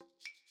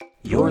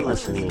You're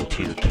listening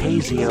to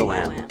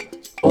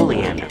KZOM,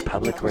 Oleander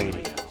Public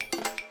Radio.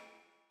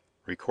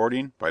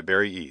 Recording by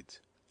Barry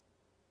Eads.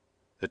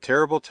 The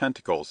Terrible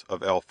Tentacles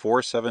of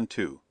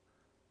L-472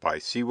 by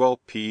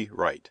Sewell P.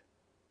 Wright.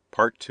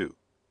 Part 2.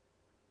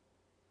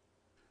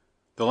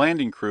 The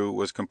landing crew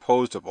was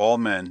composed of all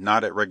men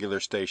not at regular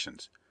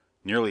stations,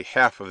 nearly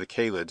half of the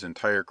Kalid's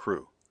entire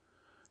crew.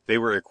 They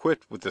were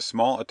equipped with the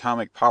small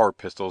atomic power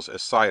pistols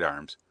as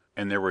sidearms,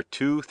 and there were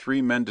 2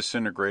 3-man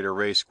disintegrator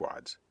ray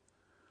squads.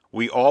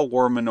 We all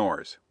wore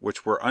menores,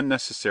 which were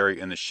unnecessary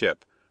in the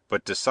ship,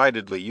 but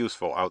decidedly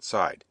useful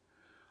outside.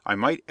 I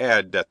might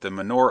add that the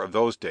menore of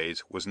those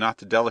days was not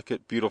the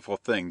delicate, beautiful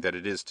thing that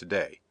it is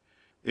today.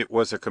 It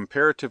was a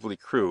comparatively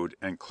crude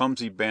and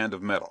clumsy band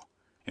of metal,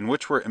 in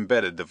which were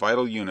embedded the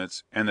vital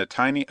units and the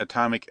tiny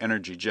atomic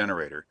energy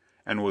generator,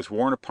 and was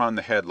worn upon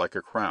the head like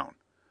a crown.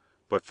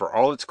 But for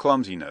all its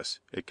clumsiness,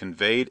 it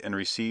conveyed and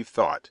received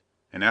thought,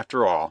 and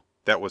after all,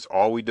 that was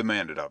all we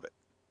demanded of it.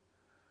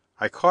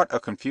 I caught a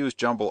confused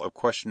jumble of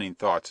questioning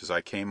thoughts as I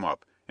came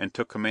up, and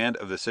took command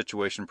of the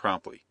situation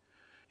promptly.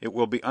 It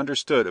will be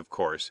understood, of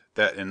course,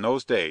 that in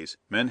those days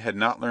men had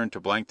not learned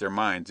to blank their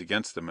minds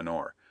against the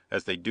menore,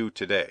 as they do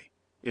today.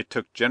 It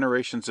took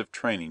generations of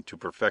training to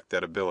perfect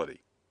that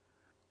ability.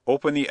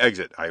 "Open the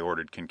exit," I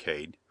ordered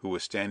Kincaide, who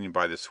was standing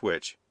by the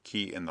switch,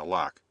 key in the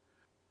lock.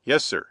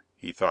 "Yes, sir,"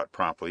 he thought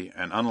promptly,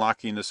 and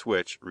unlocking the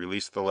switch,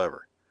 released the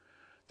lever.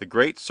 The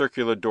great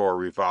circular door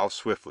revolved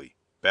swiftly,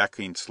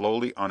 backing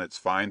slowly on its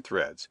fine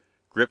threads,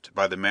 gripped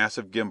by the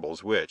massive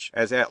gimbals which,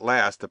 as at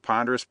last the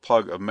ponderous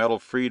plug of metal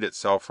freed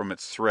itself from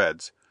its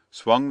threads,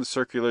 swung the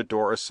circular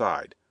door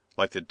aside,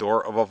 like the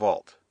door of a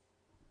vault.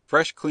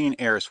 Fresh clean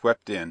air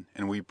swept in,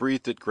 and we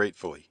breathed it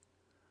gratefully.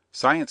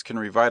 Science can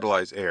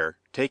revitalize air,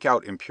 take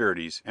out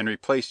impurities, and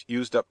replace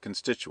used up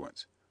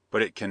constituents,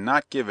 but it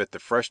cannot give it the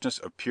freshness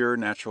of pure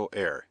natural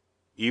air,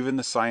 even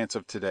the science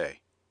of today.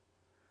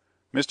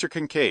 "Mr.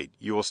 Kincaide,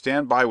 you will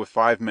stand by with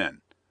 5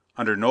 men.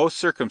 Under no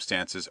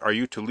circumstances are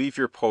you to leave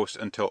your post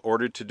until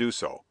ordered to do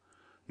so.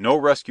 No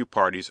rescue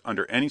parties,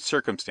 under any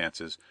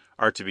circumstances,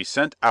 are to be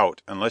sent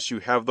out unless you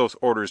have those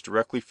orders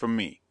directly from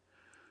me.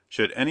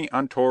 Should any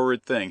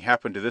untoward thing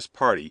happen to this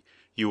party,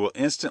 you will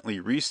instantly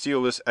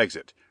reseal this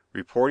exit,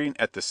 reporting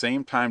at the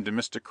same time to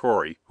Mr.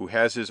 Correy, who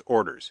has his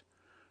orders.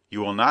 You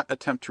will not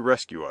attempt to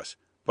rescue us,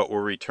 but will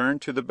return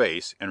to the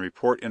base and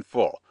report in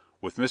full,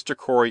 with Mr.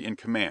 Correy in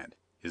command.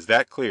 Is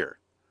that clear?"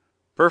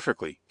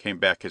 "Perfectly," came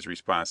back his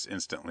response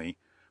instantly,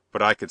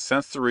 but I could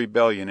sense the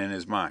rebellion in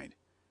his mind.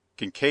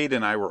 Kincaide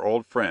and I were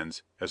old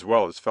friends, as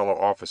well as fellow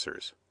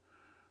officers.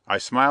 I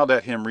smiled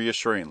at him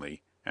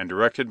reassuringly, and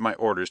directed my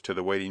orders to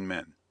the waiting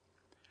men.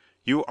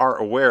 "You are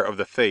aware of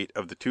the fate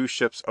of the 2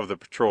 ships of the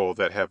patrol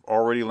that have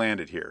already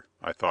landed here,"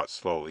 I thought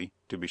slowly,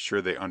 to be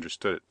sure they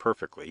understood it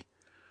perfectly.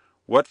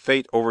 "What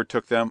fate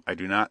overtook them I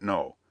do not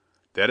know.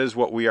 That is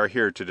what we are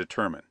here to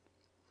determine.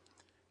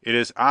 It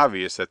is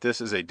obvious that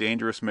this is a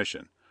dangerous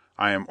mission.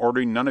 I am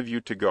ordering none of you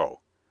to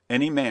go.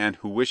 Any man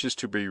who wishes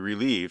to be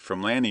relieved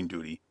from landing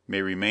duty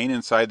may remain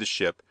inside the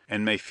ship,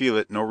 and may feel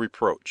it no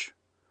reproach.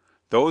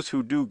 Those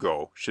who do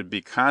go should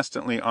be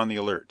constantly on the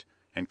alert,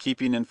 and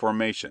keeping in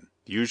formation,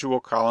 the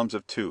usual columns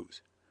of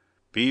 2s.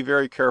 Be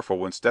very careful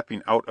when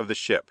stepping out of the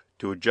ship,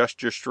 to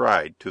adjust your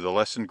stride to the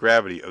lessened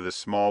gravity of this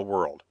small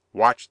world.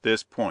 Watch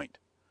this point."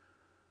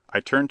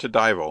 I turned to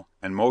Dival,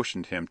 and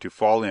motioned him to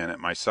fall in at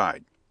my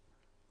side.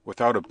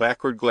 Without a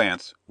backward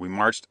glance, we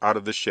marched out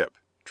of the ship,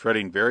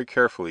 treading very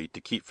carefully to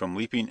keep from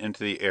leaping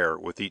into the air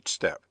with each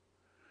step.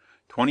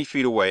 20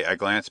 feet away I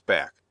glanced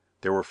back.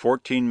 There were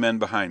 14 men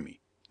behind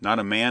me. Not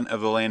a man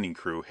of the landing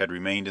crew had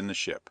remained in the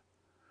ship.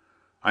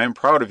 "I am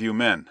proud of you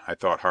men," I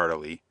thought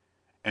heartily,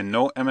 and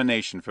no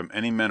emanation from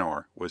any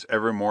menore was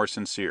ever more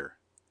sincere.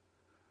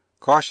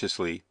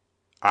 Cautiously,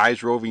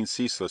 eyes roving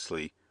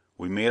ceaselessly,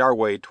 we made our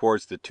way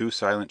towards the 2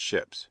 silent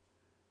ships.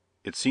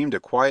 It seemed a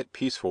quiet,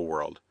 peaceful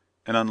world,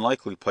 an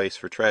unlikely place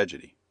for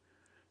tragedy.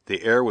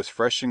 The air was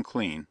fresh and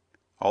clean,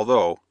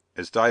 although,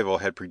 as Dival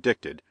had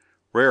predicted,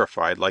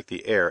 rarefied like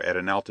the air at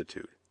an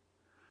altitude.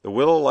 The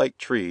willow-like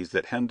trees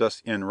that hemmed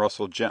us in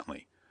rustled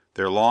gently,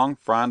 their long,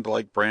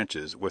 frond-like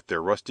branches with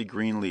their rusty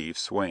green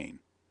leaves swaying.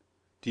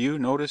 "Do you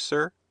notice,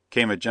 sir,"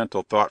 came a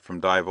gentle thought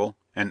from Dival,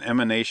 an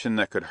emanation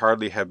that could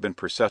hardly have been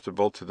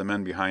perceptible to the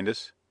men behind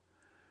us,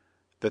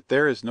 "that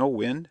there is no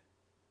wind?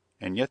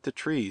 And yet the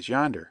trees,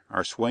 yonder,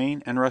 are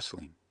swaying and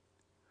rustling."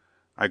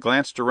 I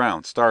glanced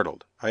around,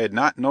 startled. I had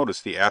not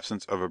noticed the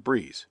absence of a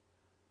breeze.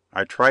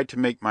 I tried to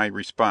make my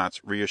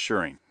response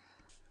reassuring.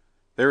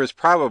 "There is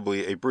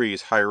probably a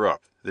breeze higher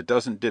up, that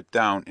doesn't dip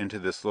down into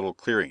this little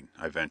clearing,"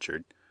 I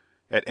ventured.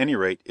 "At any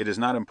rate, it is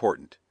not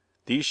important.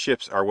 These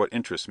ships are what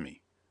interest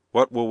me.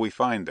 What will we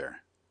find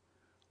there?"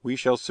 "We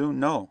shall soon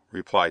know,"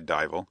 replied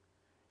Dival.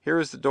 "Here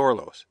is the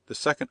Dorlos, the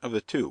second of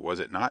the 2, was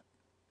it not?"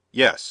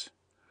 "Yes."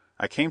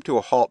 I came to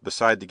a halt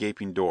beside the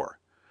gaping door.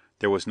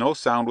 There was no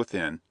sound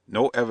within,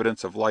 no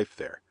evidence of life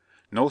there,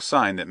 no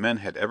sign that men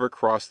had ever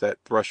crossed that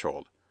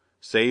threshold,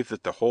 save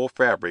that the whole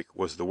fabric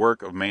was the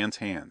work of man's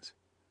hands.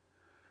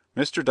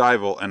 "Mr.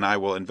 Dival and I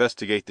will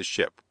investigate the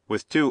ship.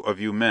 "With 2 of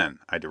you men,"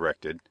 I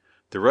directed.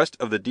 "The rest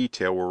of the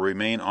detail will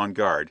remain on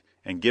guard,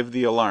 and give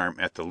the alarm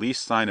at the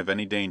least sign of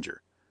any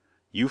danger.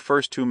 You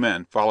first 2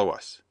 men follow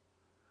us."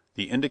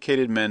 The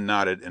indicated men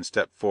nodded and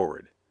stepped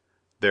forward.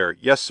 Their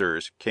 "Yes,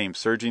 sirs" came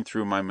surging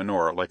through my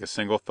menore like a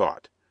single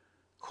thought.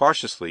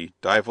 Cautiously,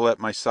 Dival at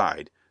my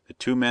side, the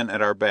 2 men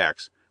at our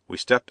backs, we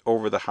stepped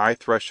over the high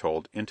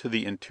threshold into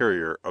the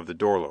interior of the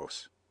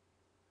Dorlos.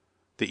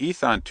 The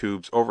ethon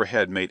tubes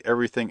overhead made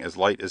everything as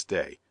light as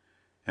day,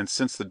 and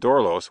since the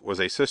Dorlos was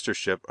a sister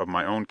ship of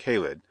my own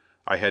Kalid,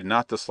 I had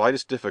not the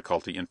slightest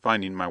difficulty in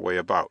finding my way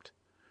about.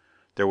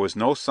 There was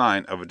no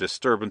sign of a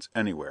disturbance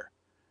anywhere.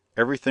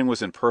 Everything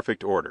was in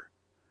perfect order.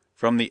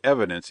 From the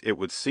evidence it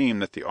would seem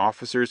that the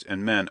officers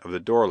and men of the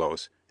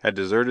Dorlos had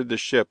deserted the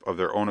ship of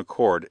their own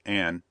accord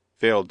and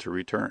failed to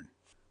return.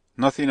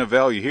 "Nothing of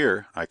value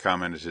here," I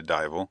commented to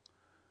Dival.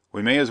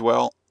 "We may as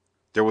well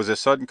 " There was a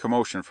sudden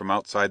commotion from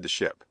outside the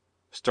ship.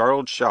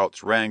 Startled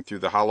shouts rang through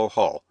the hollow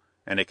hull,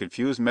 and a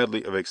confused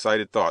medley of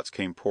excited thoughts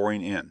came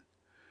pouring in.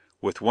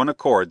 With one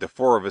accord the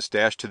 4 of us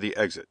dashed to the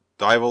exit,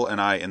 Dival and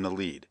I in the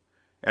lead.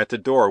 At the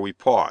door we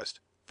paused,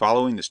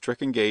 following the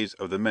stricken gaze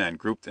of the men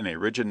grouped in a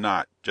rigid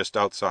knot just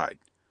outside.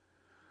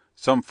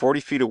 Some 40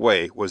 feet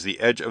away was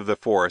the edge of the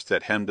forest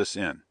that hemmed us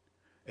in.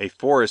 A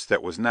forest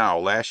that was now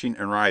lashing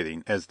and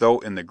writhing as though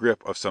in the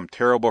grip of some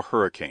terrible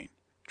hurricane,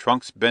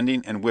 trunks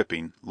bending and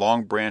whipping,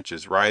 long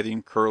branches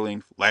writhing,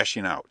 curling,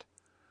 lashing out.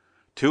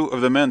 "2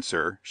 of the men,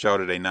 sir,"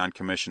 shouted a non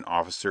commissioned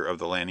officer of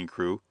the landing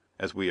crew,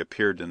 as we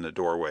appeared in the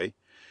doorway.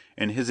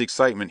 In his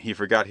excitement he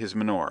forgot his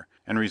menore,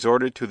 and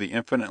resorted to the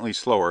infinitely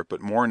slower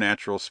but more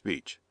natural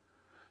speech.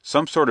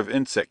 Some sort of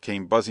insect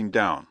came buzzing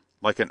down,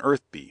 like an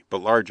earth bee,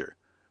 but larger.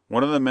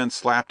 One of the men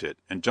slapped it,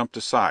 and jumped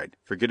aside,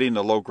 forgetting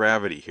the low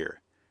gravity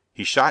here.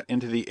 He shot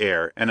into the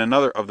air, and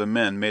another of the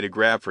men made a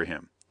grab for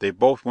him. They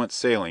both went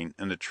sailing,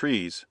 and the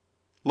trees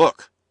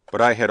Look!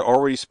 But I had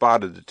already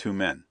spotted the 2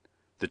 men.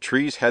 The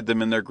trees had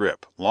them in their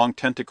grip, long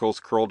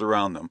tentacles curled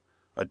around them,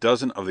 a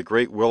dozen of the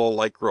great willow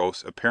like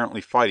growths apparently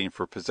fighting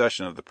for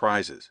possession of the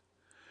prizes.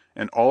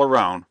 And all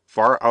around,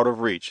 far out of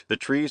reach, the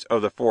trees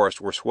of the forest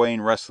were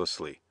swaying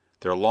restlessly,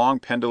 their long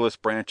pendulous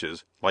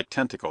branches, like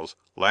tentacles,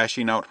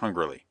 lashing out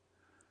hungrily.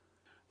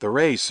 "The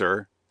rays,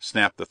 sir,"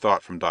 snapped the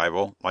thought from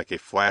Dival, like a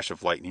flash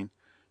of lightning.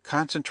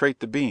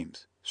 "Concentrate the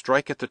beams.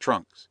 Strike at the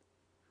trunks."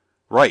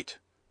 "Right."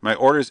 My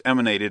orders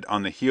emanated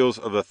on the heels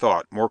of the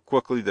thought more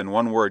quickly than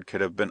one word could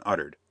have been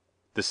uttered.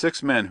 The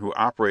 6 men who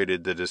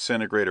operated the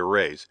disintegrator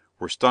rays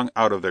were stung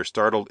out of their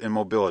startled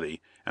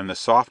immobility, and the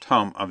soft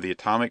hum of the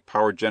atomic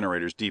power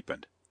generators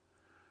deepened.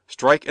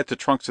 "Strike at the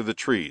trunks of the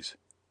trees.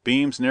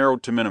 Beams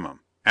narrowed to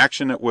minimum.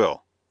 Action at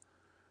will."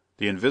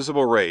 The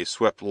invisible rays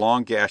swept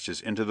long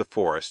gashes into the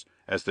forest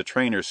as the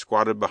trainers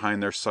squatted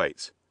behind their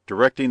sights,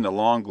 directing the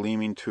long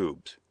gleaming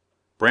tubes.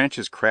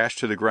 Branches crashed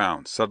to the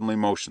ground, suddenly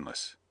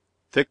motionless.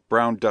 Thick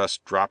brown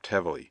dust dropped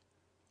heavily.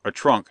 A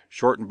trunk,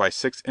 shortened by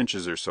 6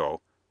 inches or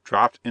so,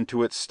 dropped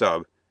into its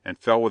stub and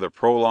fell with a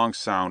prolonged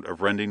sound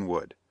of rending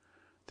wood.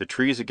 The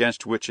trees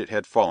against which it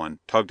had fallen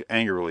tugged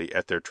angrily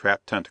at their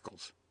trapped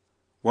tentacles.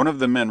 One of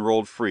the men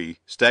rolled free,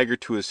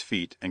 staggered to his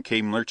feet, and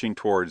came lurching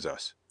towards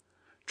us.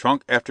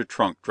 Trunk after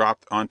trunk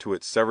dropped onto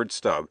its severed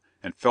stub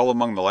and fell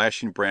among the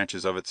lashing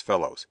branches of its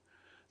fellows.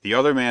 The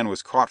other man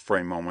was caught for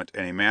a moment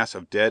in a mass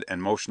of dead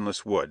and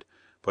motionless wood,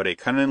 but a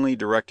cunningly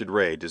directed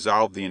ray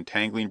dissolved the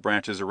entangling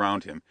branches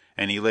around him,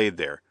 and he lay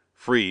there,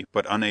 free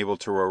but unable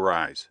to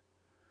arise.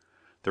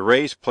 The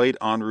rays played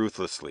on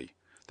ruthlessly.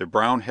 The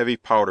brown heavy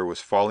powder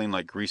was falling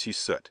like greasy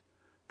soot.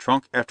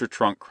 Trunk after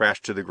trunk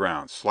crashed to the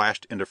ground,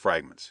 slashed into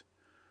fragments.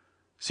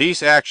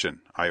 "Cease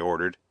action!" I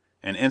ordered,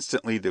 and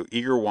instantly the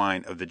eager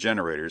whine of the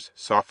generators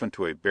softened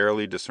to a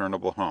barely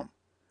discernible hum.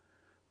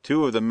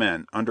 2 of the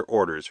men, under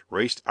orders,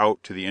 raced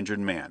out to the injured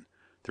man.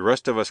 The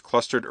rest of us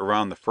clustered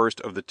around the first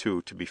of the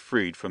 2 to be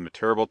freed from the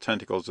terrible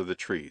tentacles of the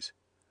trees.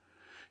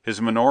 His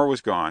menore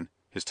was gone,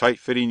 his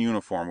tight-fitting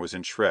uniform was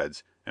in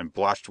shreds, and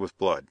blotched with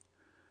blood.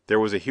 There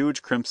was a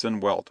huge crimson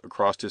welt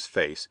across his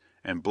face,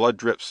 and blood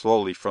dripped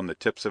slowly from the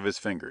tips of his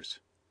fingers.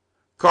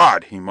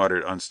 "God!" he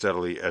muttered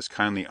unsteadily as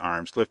kindly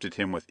arms lifted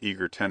him with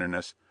eager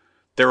tenderness.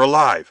 "They're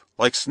alive!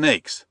 Like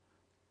snakes!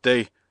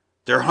 They're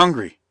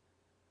hungry!"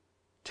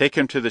 "Take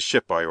him to the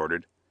ship," I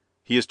ordered.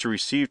 "He is to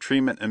receive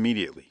treatment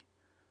immediately."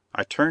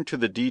 I turned to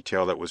the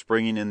detail that was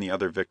bringing in the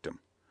other victim.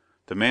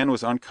 The man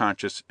was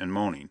unconscious and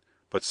moaning,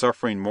 but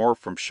suffering more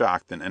from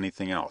shock than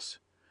anything else.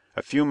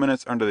 A few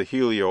minutes under the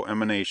helio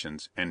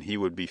emanations and he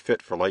would be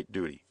fit for light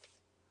duty.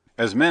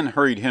 As men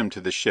hurried him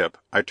to the ship,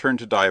 I turned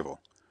to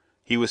Dival.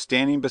 He was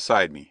standing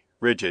beside me,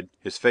 rigid,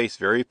 his face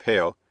very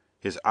pale,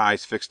 his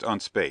eyes fixed on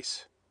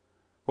space.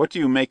 "What do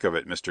you make of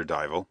it, Mr.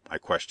 Dival?" I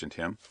questioned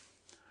him.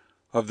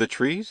 "Of the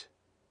trees?"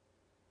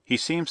 He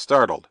seemed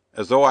startled,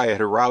 as though I had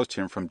aroused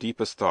him from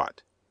deepest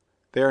thought.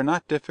 "They are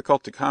not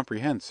difficult to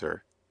comprehend,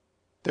 sir.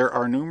 There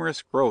are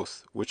numerous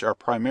growths which are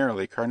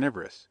primarily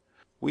carnivorous.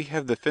 We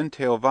have the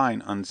fintail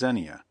vine on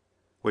Zenia,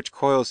 which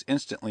coils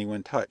instantly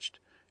when touched,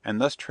 and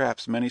thus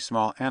traps many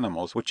small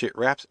animals which it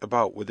wraps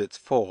about with its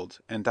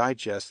folds and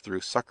digests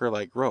through sucker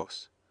like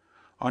growths.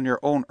 On your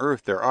own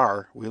earth there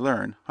are, we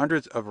learn,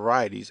 hundreds of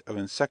varieties of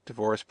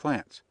insectivorous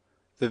plants.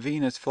 The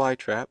Venus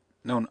flytrap,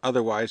 known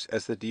otherwise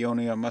as the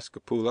Dionaea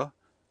muscipula,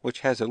 which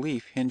has a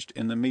leaf hinged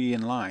in the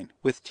median line,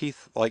 with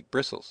teeth like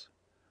bristles.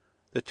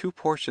 The two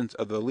portions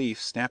of the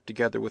leaf snap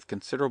together with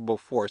considerable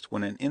force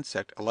when an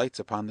insect alights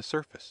upon the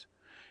surface,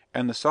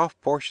 and the soft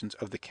portions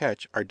of the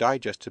catch are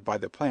digested by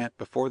the plant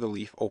before the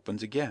leaf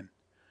opens again.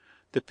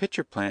 The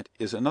pitcher plant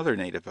is another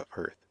native of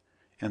earth,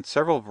 and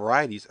several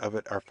varieties of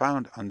it are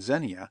found on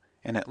Zenia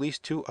and at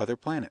least 2 other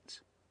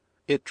planets.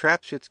 It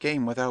traps its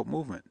game without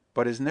movement,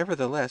 but is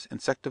nevertheless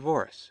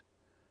insectivorous.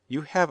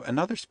 You have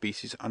another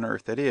species on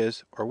earth that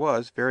is, or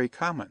was, very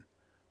common,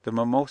 the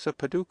Mimosa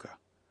pudica.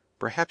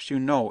 Perhaps you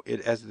know it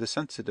as the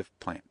sensitive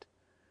plant.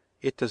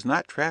 It does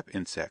not trap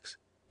insects,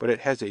 but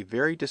it has a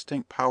very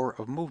distinct power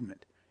of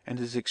movement,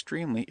 and is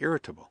extremely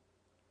irritable.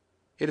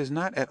 It is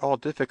not at all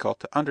difficult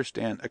to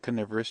understand a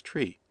carnivorous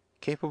tree,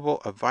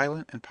 capable of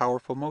violent and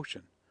powerful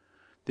motion.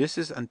 This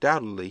is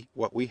undoubtedly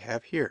what we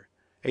have here,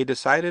 a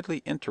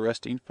decidedly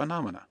interesting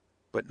phenomena,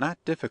 but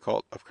not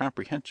difficult of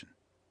comprehension.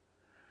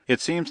 It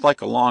seems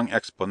like a long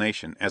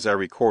explanation as I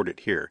record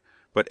it here,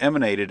 but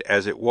emanated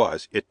as it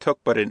was, it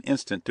took but an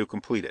instant to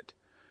complete it.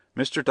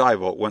 Mr.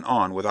 Dival went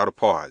on without a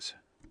pause.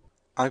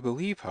 I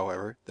believe,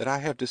 however, that I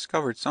have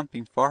discovered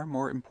something far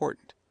more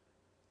important.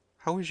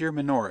 How is your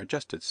menore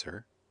adjusted,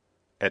 sir?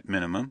 At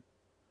minimum.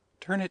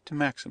 Turn it to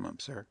maximum,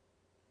 sir.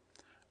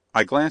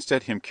 I glanced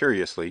at him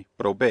curiously,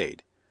 but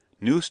obeyed.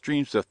 New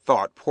streams of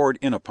thought poured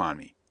in upon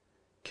me.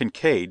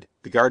 Kincaid,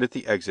 the guard at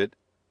the exit,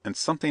 and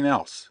something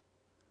else.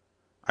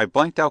 I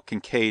blanked out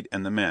Kincaid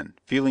and the men,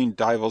 feeling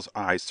Dival's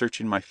eyes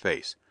searching my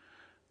face.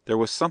 There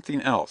was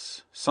something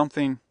else,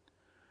 something...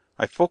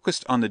 I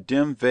focused on the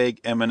dim,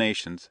 vague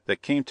emanations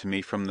that came to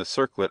me from the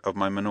circlet of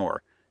my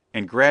menore,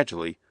 and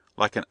gradually,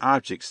 like an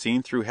object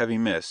seen through heavy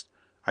mist,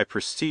 I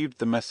perceived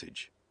the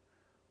message.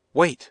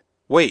 "Wait!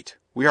 Wait!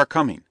 We are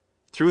coming!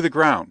 Through the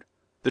ground!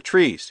 The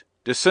trees!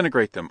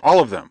 Disintegrate them,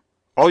 all of them!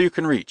 All you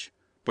can reach!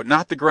 But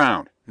not the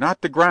ground!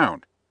 Not the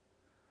ground!"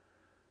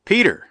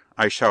 "Peter!"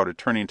 I shouted,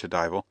 turning to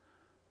Dival.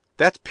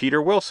 "That's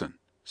Peter Wilson,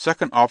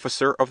 second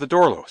officer of the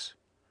Dorlos."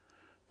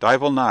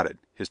 Dival nodded,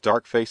 his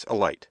dark face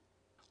alight.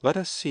 "Let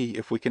us see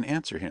if we can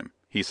answer him,"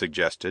 he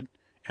suggested,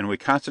 and we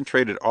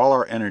concentrated all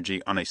our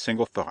energy on a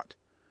single thought.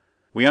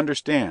 "We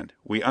understand.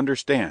 We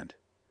understand."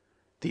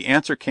 The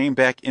answer came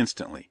back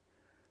instantly.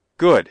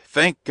 "Good!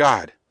 Thank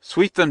God!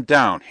 Sweep them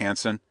down,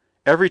 Hanson!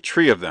 Every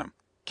tree of them!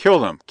 Kill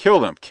them! Kill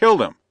them! Kill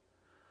them!"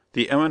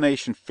 The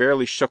emanation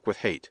fairly shook with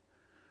hate.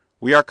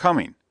 "We are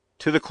coming!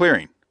 To the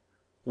clearing!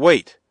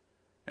 Wait!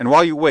 And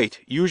while you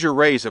wait, use your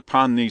rays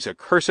upon these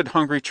accursed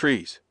hungry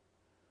trees!"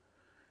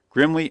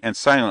 Grimly and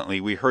silently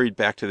we hurried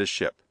back to the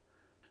ship,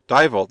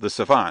 Dival, the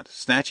savant,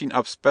 snatching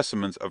up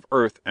specimens of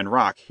earth and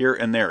rock here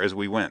and there as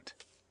we went.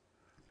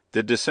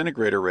 The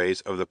disintegrator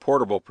rays of the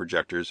portable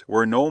projectors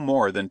were no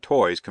more than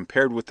toys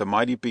compared with the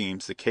mighty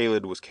beams the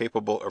Kalid was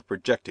capable of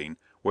projecting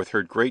with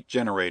her great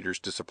generators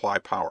to supply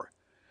power.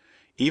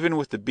 Even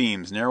with the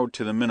beams narrowed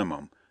to the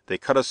minimum, they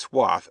cut a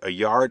swath a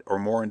yard or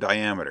more in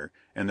diameter,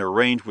 and their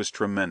range was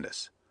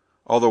tremendous.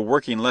 Although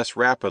working less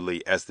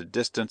rapidly as the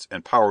distance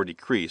and power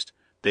decreased,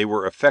 they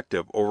were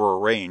effective over a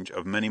range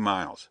of many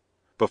miles.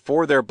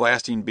 Before their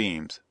blasting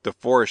beams, the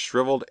forest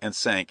shriveled and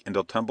sank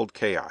into tumbled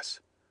chaos.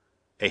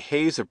 A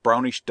haze of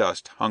brownish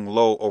dust hung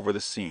low over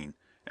the scene,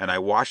 and I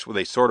watched with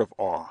a sort of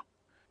awe.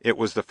 It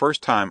was the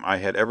first time I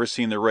had ever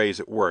seen the rays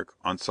at work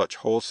on such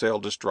wholesale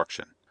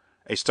destruction.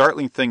 A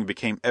startling thing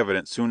became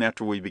evident soon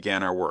after we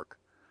began our work.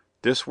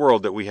 This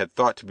world that we had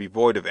thought to be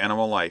void of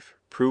animal life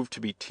proved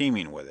to be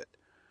teeming with it.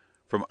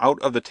 From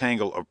out of the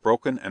tangle of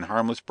broken and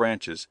harmless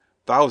branches,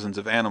 thousands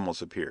of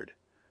animals appeared.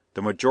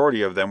 The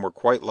majority of them were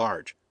quite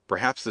large,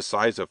 perhaps the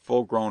size of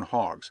full-grown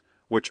hogs,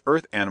 which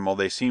earth animal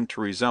they seemed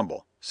to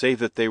resemble, save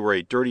that they were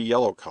a dirty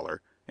yellow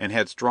color, and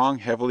had strong,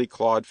 heavily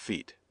clawed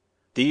feet.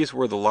 These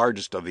were the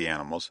largest of the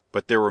animals,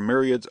 but there were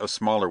myriads of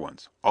smaller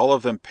ones, all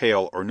of them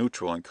pale or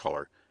neutral in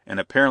color, and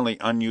apparently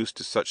unused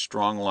to such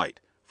strong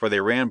light, for they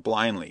ran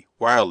blindly,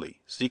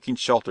 wildly, seeking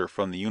shelter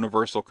from the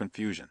universal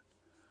confusion.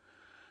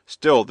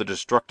 Still the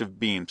destructive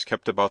beams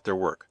kept about their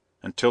work,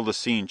 until the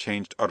scene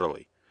changed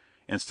utterly.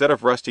 Instead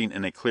of resting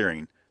in a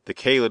clearing, the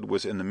Kalid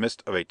was in the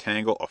midst of a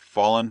tangle of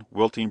fallen,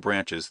 wilting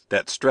branches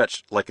that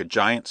stretched like a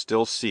giant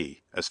still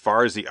sea, as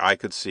far as the eye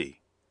could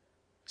see.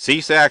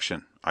 "Cease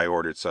action!" I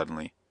ordered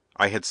suddenly.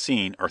 I had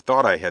seen, or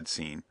thought I had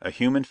seen, a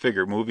human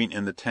figure moving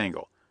in the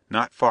tangle,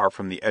 not far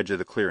from the edge of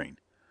the clearing.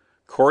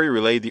 Correy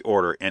relayed the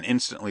order, and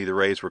instantly the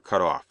rays were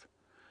cut off.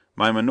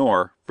 My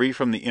menore, free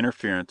from the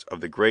interference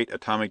of the great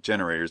atomic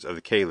generators of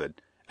the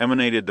Kalid,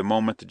 emanated the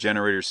moment the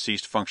generators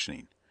ceased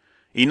functioning.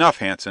 "Enough,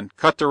 Hanson!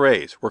 Cut the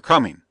rays! We're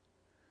coming!"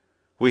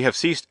 "We have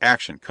ceased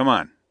action. Come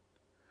on."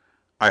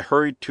 I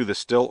hurried to the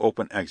still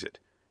open exit.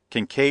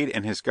 Kincaid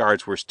and his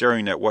guards were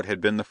staring at what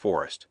had been the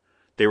forest.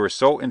 They were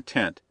so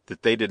intent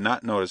that they did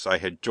not notice I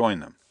had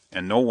joined them,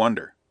 and no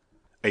wonder.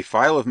 A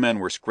file of men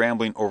were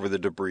scrambling over the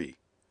debris.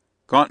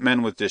 Gaunt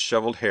men with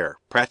disheveled hair,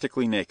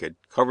 practically naked,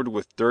 covered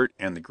with dirt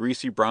and the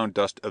greasy brown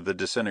dust of the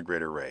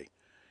disintegrator ray.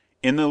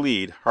 In the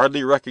lead,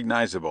 hardly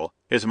recognizable,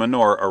 his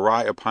menore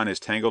awry upon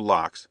his tangled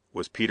locks,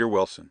 was Peter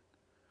Wilson.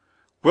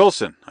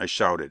 "Wilson!" I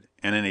shouted,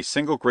 and in a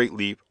single great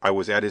leap I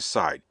was at his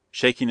side,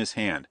 shaking his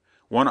hand,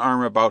 one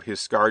arm about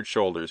his scarred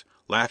shoulders,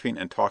 laughing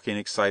and talking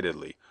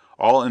excitedly,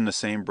 all in the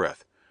same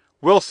breath.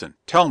 "Wilson,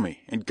 tell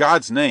me, in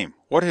God's name,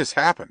 what has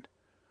happened?"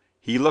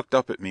 He looked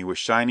up at me with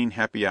shining,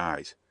 happy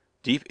eyes,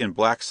 deep in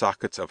black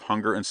sockets of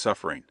hunger and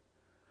suffering.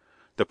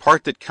 "The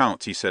part that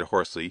counts," he said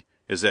hoarsely,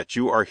 "is that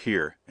you are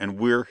here, and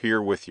we're here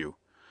with you.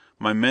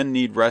 My men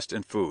need rest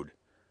and food.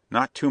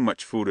 Not too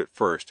much food at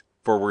first,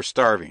 for we're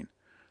starving.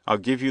 I'll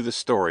give you the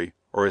story,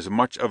 or as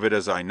much of it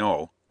as I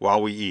know,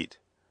 while we eat."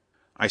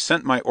 I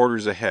sent my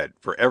orders ahead.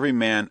 For every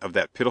man of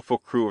that pitiful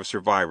crew of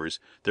survivors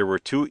there were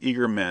 2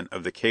 eager men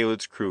of the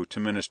Kalid's crew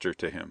to minister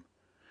to him.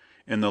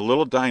 In the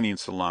little dining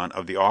salon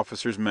of the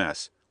officers'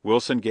 mess,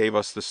 Wilson gave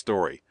us the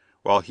story,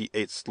 while he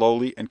ate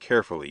slowly and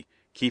carefully,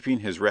 keeping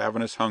his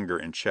ravenous hunger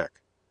in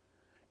check.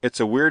 "It's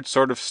a weird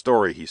sort of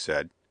story," he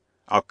said.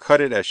 "I'll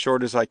cut it as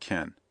short as I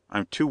can.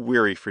 I'm too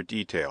weary for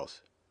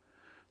details.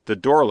 The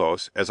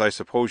Dorlos, as I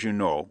suppose you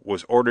know,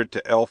 was ordered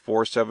to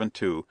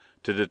L472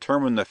 to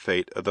determine the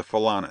fate of the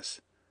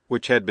Filanus,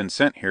 which had been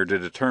sent here to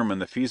determine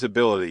the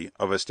feasibility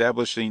of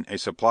establishing a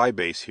supply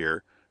base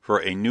here for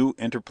a new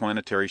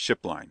interplanetary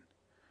ship line.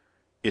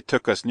 It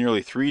took us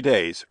nearly 3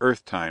 days,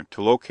 Earth time,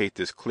 to locate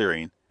this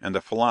clearing and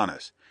the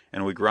Filanus,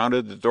 and we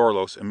grounded the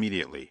Dorlos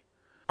immediately.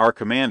 Our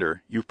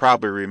commander, you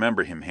probably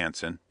remember him,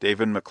 Hanson,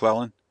 David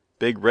McClellan?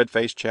 Big,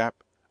 red-faced chap?"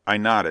 I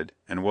nodded,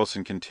 and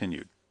Wilson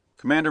continued.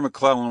 "Commander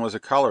McClellan was a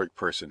choleric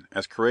person,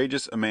 as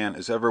courageous a man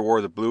as ever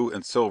wore the blue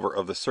and silver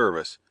of the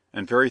service,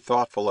 and very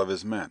thoughtful of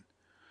his men.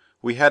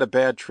 We had a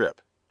bad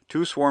trip.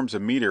 2 swarms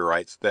of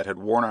meteorites that had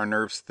worn our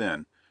nerves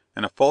thin,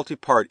 and a faulty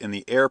part in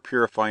the air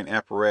purifying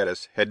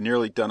apparatus had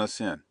nearly done us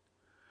in.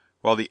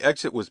 While the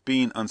exit was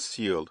being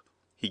unsealed,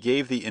 he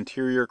gave the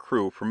interior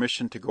crew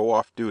permission to go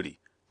off duty,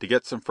 to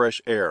get some fresh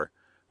air,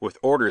 with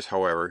orders,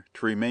 however,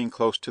 to remain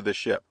close to the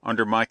ship,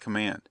 under my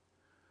command.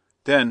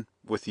 Then,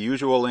 with the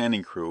usual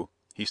landing crew,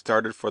 he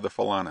started for the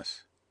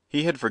Filanus.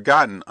 He had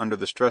forgotten, under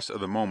the stress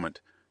of the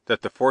moment,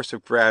 that the force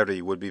of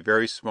gravity would be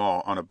very small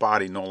on a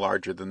body no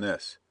larger than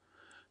this.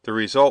 The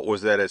result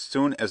was that as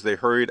soon as they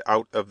hurried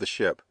out of the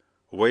ship,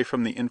 away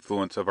from the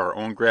influence of our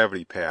own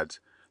gravity pads,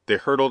 they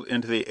hurtled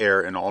into the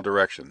air in all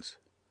directions."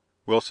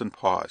 Wilson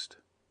paused.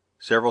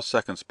 Several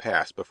seconds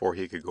passed before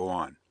he could go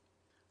on.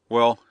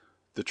 "Well,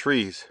 the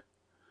trees,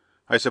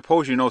 I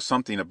suppose you know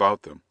something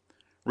about them,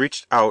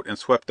 reached out and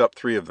swept up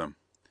 3 of them.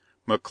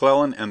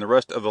 McClellan and the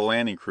rest of the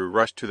landing crew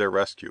rushed to their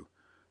rescue.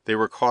 They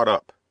were caught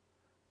up.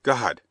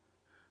 God!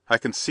 I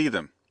can see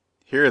them,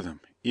 hear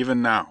them,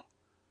 even now.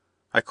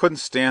 I couldn't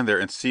stand there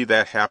and see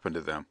that happen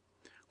to them.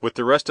 With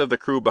the rest of the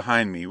crew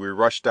behind me, we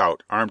rushed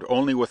out, armed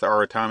only with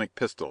our atomic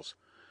pistols.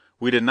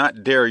 We did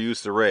not dare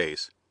use the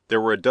rays. There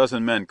were a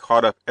dozen men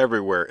caught up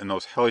everywhere in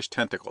those hellish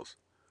tentacles.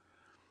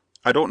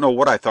 I don't know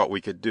what I thought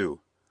we could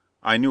do.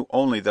 I knew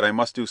only that I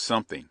must do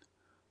something.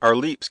 Our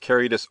leaps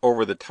carried us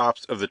over the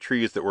tops of the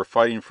trees that were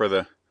fighting for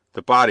the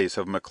bodies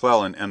of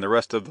McClellan and the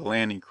rest of the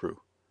landing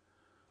crew.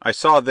 I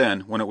saw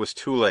then, when it was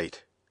too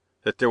late,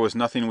 that there was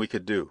nothing we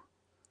could do.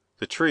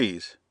 The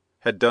trees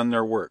had done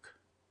their work.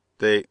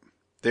 They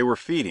were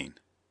feeding.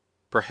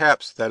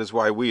 Perhaps that is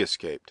why we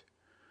escaped.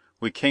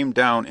 We came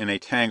down in a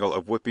tangle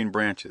of whipping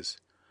branches.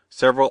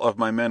 Several of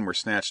my men were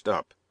snatched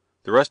up.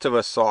 The rest of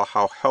us saw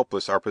how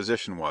helpless our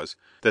position was,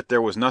 that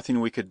there was nothing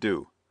we could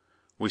do.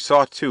 We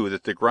saw, too,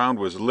 that the ground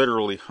was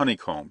literally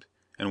honeycombed,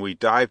 and we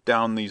dived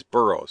down these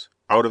burrows,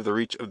 out of the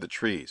reach of the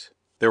trees.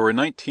 There were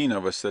 19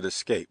 of us that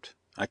escaped.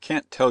 I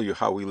can't tell you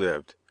how we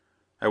lived.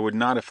 I would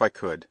not if I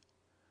could.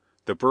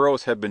 The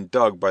burrows had been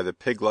dug by the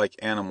pig-like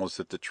animals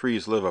that the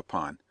trees live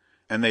upon,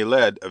 and they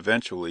led,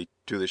 eventually,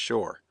 to the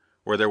shore,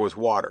 where there was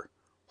water,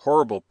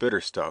 horrible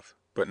bitter stuff,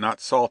 but not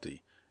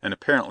salty, and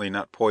apparently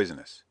not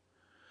poisonous.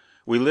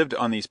 We lived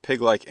on these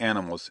pig-like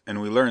animals, and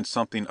we learned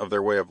something of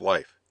their way of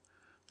life.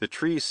 The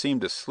trees seem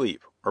to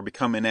sleep, or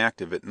become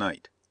inactive at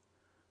night.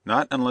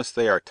 Not unless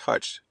they are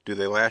touched do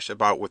they lash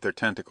about with their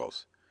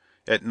tentacles.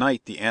 At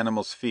night the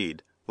animals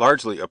feed,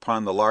 largely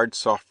upon the large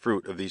soft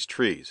fruit of these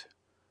trees.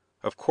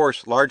 Of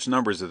course large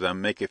numbers of them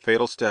make a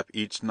fatal step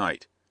each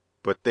night,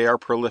 but they are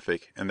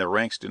prolific, and their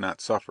ranks do not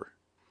suffer.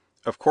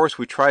 Of course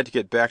we tried to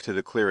get back to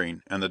the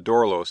clearing and the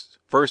Dorlos,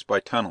 first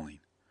by tunneling.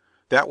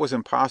 That was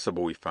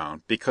impossible, we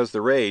found, because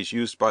the rays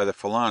used by the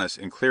Filanus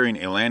in clearing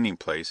a landing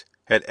place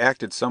had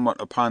acted somewhat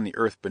upon the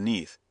earth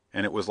beneath,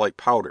 and it was like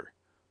powder.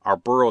 Our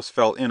burrows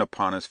fell in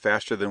upon us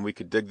faster than we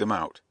could dig them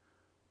out.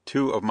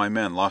 2 of my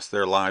men lost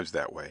their lives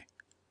that way.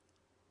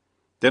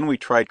 Then we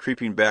tried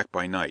creeping back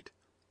by night,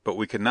 but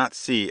we could not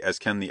see as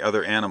can the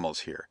other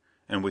animals here,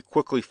 and we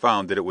quickly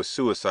found that it was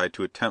suicide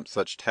to attempt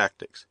such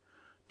tactics.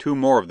 2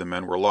 more of the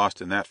men were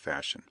lost in that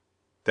fashion.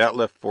 That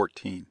left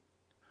 14.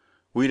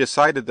 We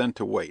decided then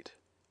to wait.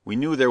 We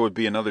knew there would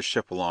be another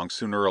ship along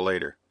sooner or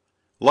later.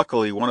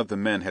 Luckily one of the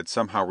men had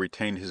somehow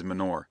retained his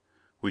menore.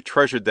 We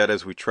treasured that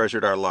as we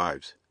treasured our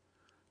lives.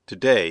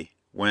 Today,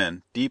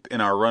 when, deep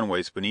in our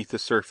runways beneath the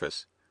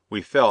surface,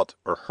 we felt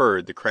or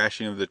heard the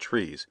crashing of the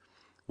trees,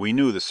 we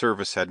knew the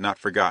service had not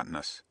forgotten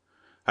us.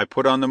 I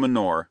put on the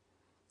menore.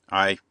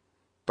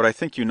 But I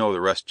think you know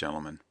the rest,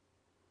 gentlemen.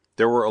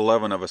 There were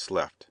 11 of us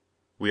left.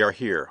 We are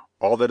here,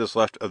 all that is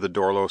left of the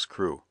Dorlos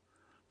crew.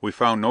 We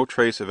found no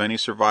trace of any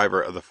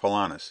survivor of the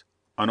Filanus.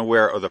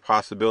 Unaware of the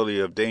possibility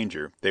of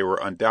danger, they were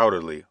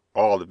undoubtedly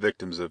all the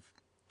victims of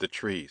the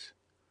trees.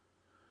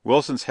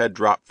 Wilson's head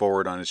dropped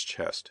forward on his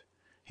chest.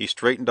 He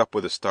straightened up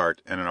with a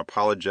start and an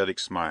apologetic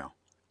smile.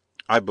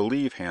 "I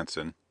believe,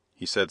 Hanson,"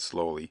 he said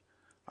slowly,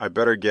 "I'd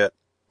better get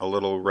a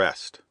little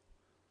rest."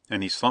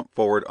 And he slumped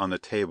forward on the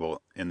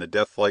table in the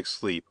deathlike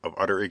sleep of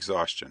utter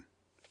exhaustion.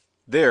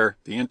 There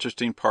the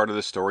interesting part of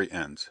the story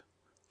ends.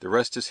 The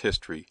rest is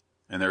history,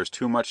 and there is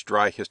too much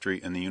dry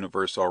history in the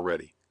universe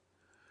already.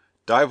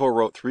 Dival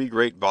wrote 3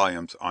 great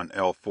volumes on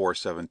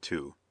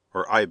L472,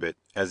 or IBIT,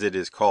 as it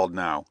is called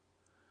now.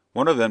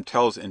 One of them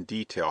tells in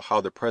detail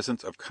how the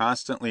presence of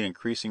constantly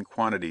increasing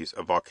quantities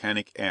of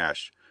volcanic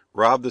ash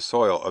robbed the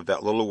soil of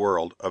that little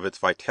world of its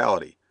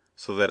vitality,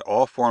 so that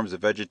all forms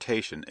of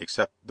vegetation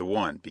except the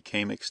one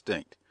became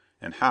extinct,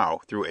 and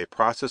how, through a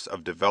process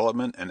of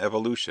development and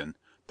evolution,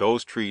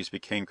 those trees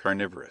became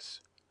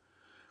carnivorous.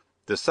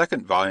 The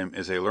second volume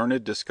is a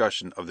learned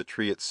discussion of the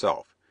tree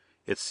itself.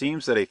 It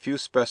seems that a few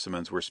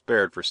specimens were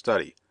spared for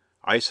study,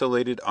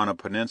 isolated on a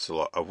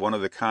peninsula of one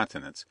of the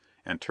continents,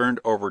 and turned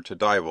over to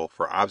Dival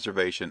for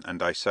observation and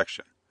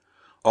dissection.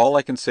 All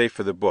I can say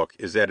for the book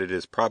is that it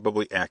is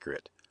probably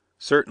accurate.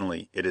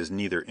 Certainly it is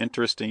neither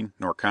interesting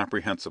nor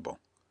comprehensible.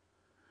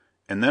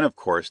 And then of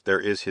course there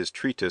is his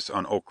treatise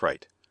on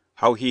ocrite,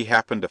 how he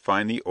happened to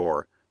find the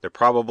ore, the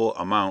probable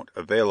amount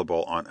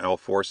available on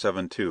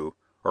L472,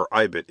 or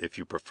IBIT if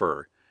you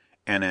prefer,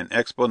 and an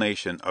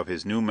explanation of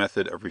his new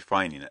method of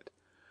refining it.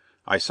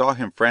 I saw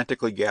him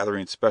frantically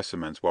gathering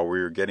specimens while we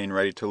were getting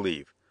ready to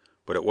leave,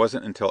 but it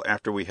wasn't until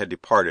after we had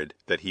departed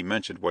that he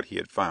mentioned what he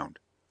had found.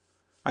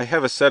 I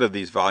have a set of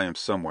these volumes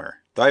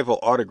somewhere. Dival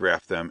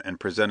autographed them and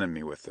presented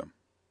me with them.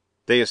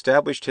 They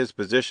established his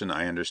position,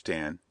 I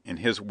understand, in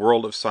his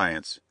world of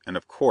science, and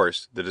of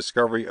course the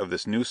discovery of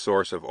this new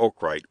source of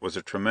ocrite was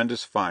a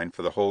tremendous find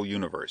for the whole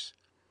universe.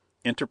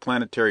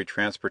 Interplanetary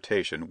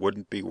transportation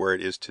wouldn't be where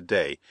it is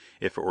today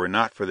if it were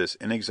not for this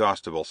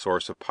inexhaustible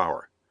source of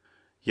power.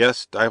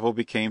 Yes, Dival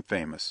became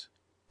famous,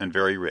 and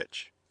very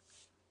rich.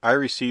 I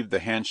received the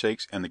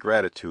handshakes and the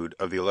gratitude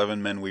of the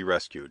 11 men we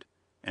rescued,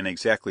 and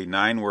exactly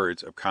 9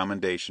 words of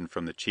commendation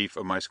from the chief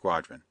of my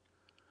squadron.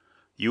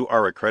 "You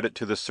are a credit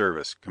to the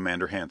service,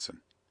 Commander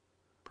Hanson."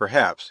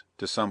 Perhaps,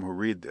 to some who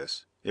read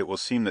this, it will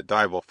seem that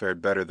Dival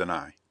fared better than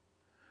I.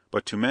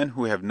 But to men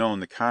who have known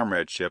the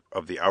comradeship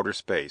of the outer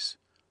space,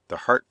 the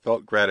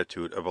heartfelt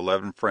gratitude of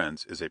 11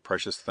 friends is a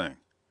precious thing.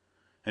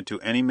 And to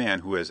any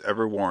man who has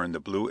ever worn the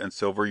blue and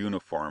silver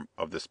uniform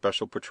of the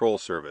Special Patrol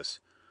Service,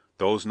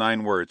 those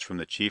 9 words from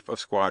the Chief of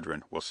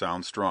Squadron will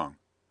sound strong.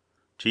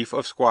 Chief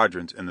of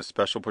Squadrons in the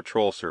Special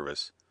Patrol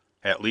Service,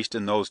 at least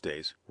in those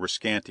days, were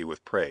scanty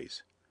with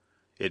praise.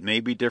 It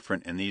may be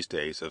different in these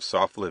days of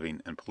soft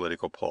living and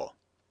political pull.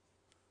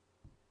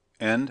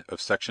 End of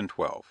Section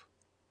 12.